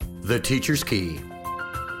The Teacher's Key.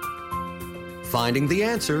 Finding the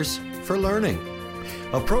answers for learning.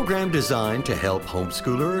 A program designed to help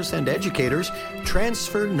homeschoolers and educators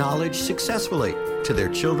transfer knowledge successfully to their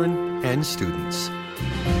children and students.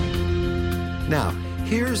 Now,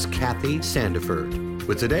 here's Kathy Sandiford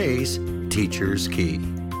with today's Teacher's Key.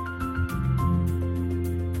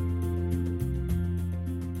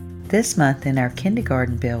 This month in our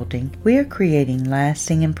kindergarten building, we are creating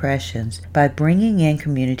lasting impressions by bringing in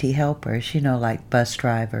community helpers, like bus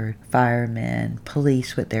drivers, firemen,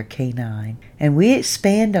 police with their K-9. And we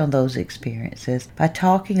expand on those experiences by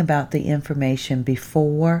talking about the information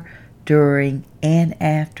before, during, and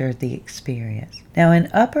after the experience. Now in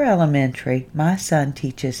upper elementary, my son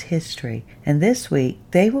teaches history, and this week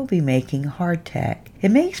they will be making hardtack.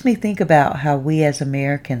 It makes me think about how we as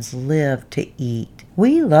Americans live to eat.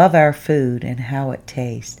 We love our food and how it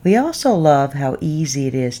tastes. We also love how easy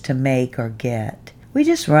it is to make or get. We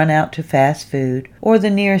just run out to fast food or the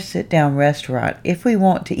nearest sit-down restaurant if we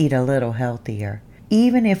want to eat a little healthier.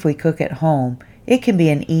 Even if we cook at home, it can be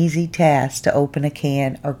an easy task to open a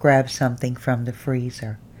can or grab something from the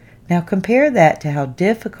freezer. Now compare that to how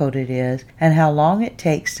difficult it is and how long it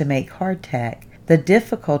takes to make hardtack, the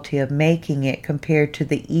difficulty of making it compared to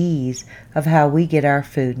the ease of how we get our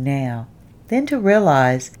food now. Then to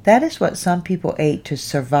realize that is what some people ate to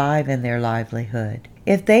survive in their livelihood.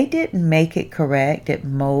 If they didn't make it correct, it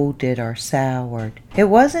molded or soured. It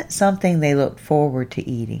wasn't something they looked forward to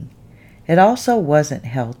eating. It also wasn't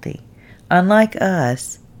healthy. Unlike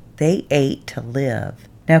us, they ate to live.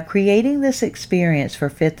 Now, creating this experience for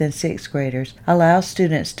 5th and 6th graders allows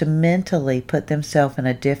students to mentally put themselves in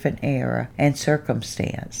a different era and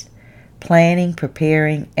circumstance. Planning,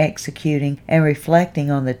 preparing, executing, and reflecting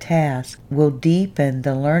on the task will deepen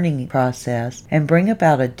the learning process and bring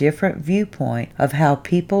about a different viewpoint of how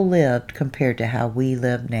people lived compared to how we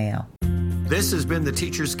live now. This has been the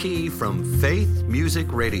Teacher's Key from Faith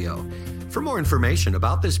Music Radio. For more information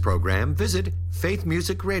about this program, visit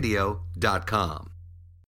faithmusicradio.com.